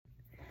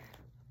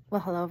Well,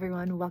 hello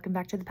everyone. Welcome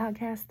back to the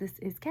podcast. This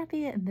is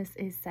Kathy and this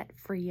is Set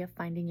Free of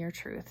Finding Your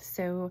Truth.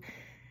 So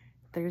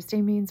Thursday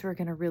means we're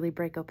going to really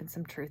break open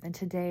some truth. And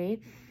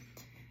today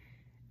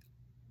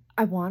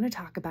I want to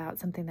talk about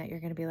something that you're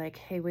going to be like,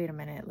 hey, wait a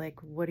minute. Like,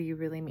 what do you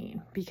really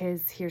mean?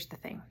 Because here's the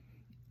thing.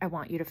 I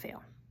want you to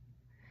fail.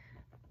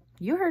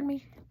 You heard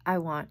me. I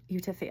want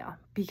you to fail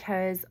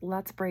because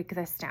let's break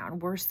this down.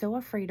 We're so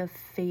afraid of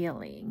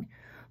failing,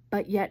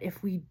 but yet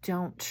if we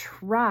don't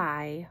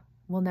try,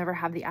 we'll never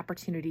have the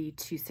opportunity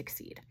to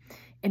succeed.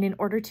 And in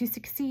order to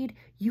succeed,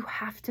 you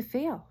have to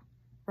fail,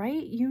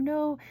 right? You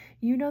know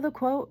the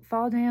quote,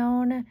 fall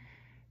down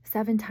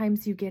 7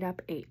 times, you get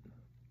up 8.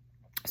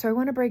 So I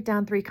want to break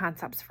down 3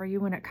 concepts for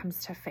you when it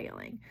comes to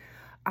failing.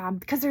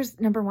 Because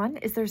number one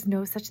is there's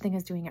no such thing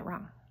as doing it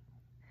wrong.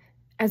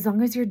 As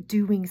long as you're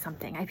doing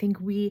something, I think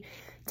we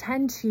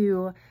tend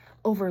to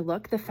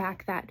overlook the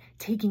fact that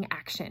taking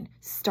action,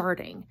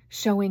 starting,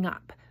 showing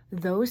up,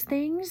 those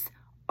things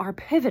are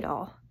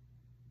pivotal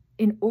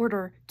in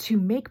order to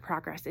make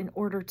progress, in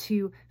order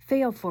to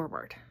fail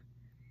forward.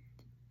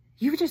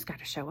 You've just got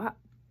to show up.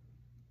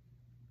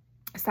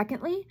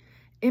 Secondly,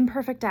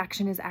 imperfect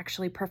action is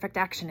actually perfect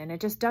action, and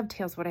it just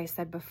dovetails what I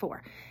said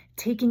before.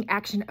 Taking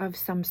action of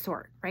some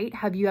sort, right?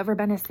 Have you ever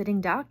been a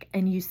sitting duck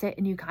and you sit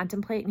and you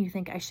contemplate and you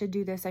think, I should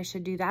do this, I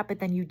should do that, but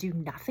then you do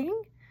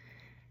nothing?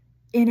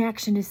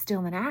 Inaction is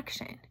still an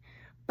action.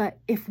 But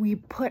if we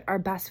put our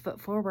best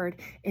foot forward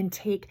and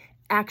take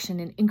action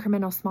in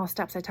incremental small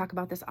steps, I talk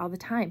about this all the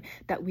time,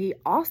 that we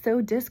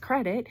also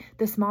discredit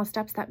the small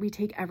steps that we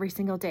take every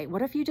single day.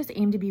 What if you just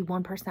aim to be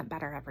 1%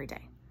 better every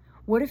day?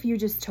 What if you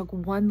just took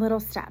one little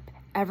step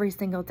every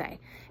single day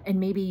and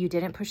maybe you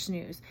didn't push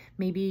snooze?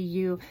 Maybe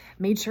you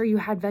made sure you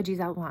had veggies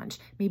at lunch.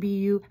 Maybe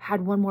you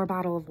had one more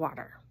bottle of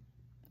water.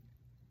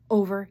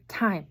 Over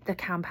time, the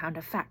compound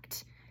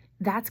effect.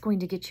 That's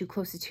going to get you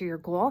closer to your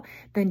goal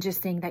than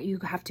just saying that you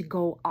have to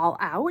go all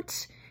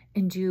out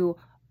and do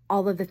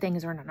all of the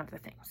things or none of the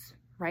things,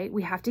 right?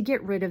 We have to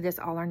get rid of this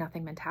all or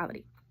nothing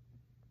mentality.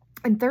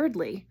 And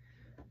thirdly,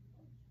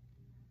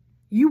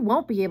 you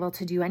won't be able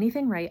to do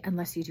anything right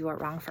unless you do it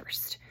wrong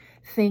first.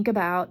 Think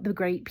about the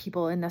great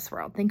people in this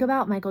world. Think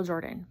about Michael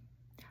Jordan.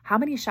 How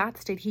many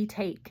shots did he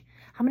take?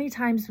 How many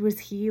times was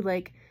he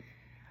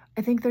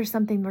I think there's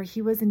something where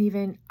he wasn't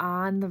even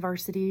on the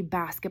varsity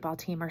basketball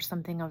team or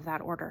something of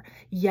that order,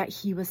 yet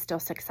he was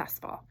still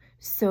successful.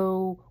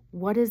 So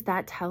what does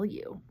that tell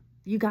you?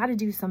 You got to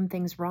do some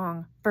things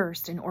wrong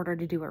first in order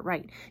to do it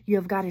right. You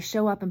have got to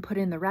show up and put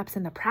in the reps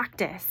and the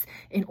practice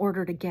in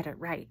order to get it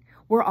right.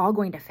 We're all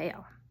going to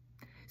fail.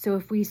 So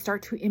if we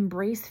start to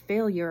embrace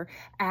failure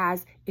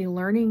as a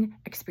learning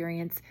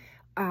experience,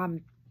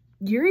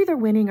 you're either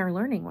winning or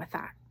learning with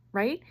that,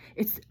 right?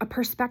 It's a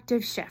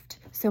perspective shift.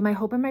 So my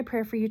hope and my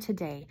prayer for you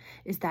today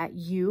is that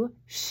you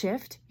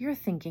shift your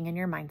thinking and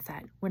your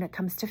mindset when it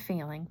comes to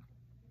failing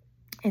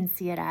and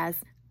see it as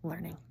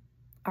learning.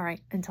 All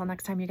right, until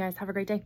next time, you guys have a great day.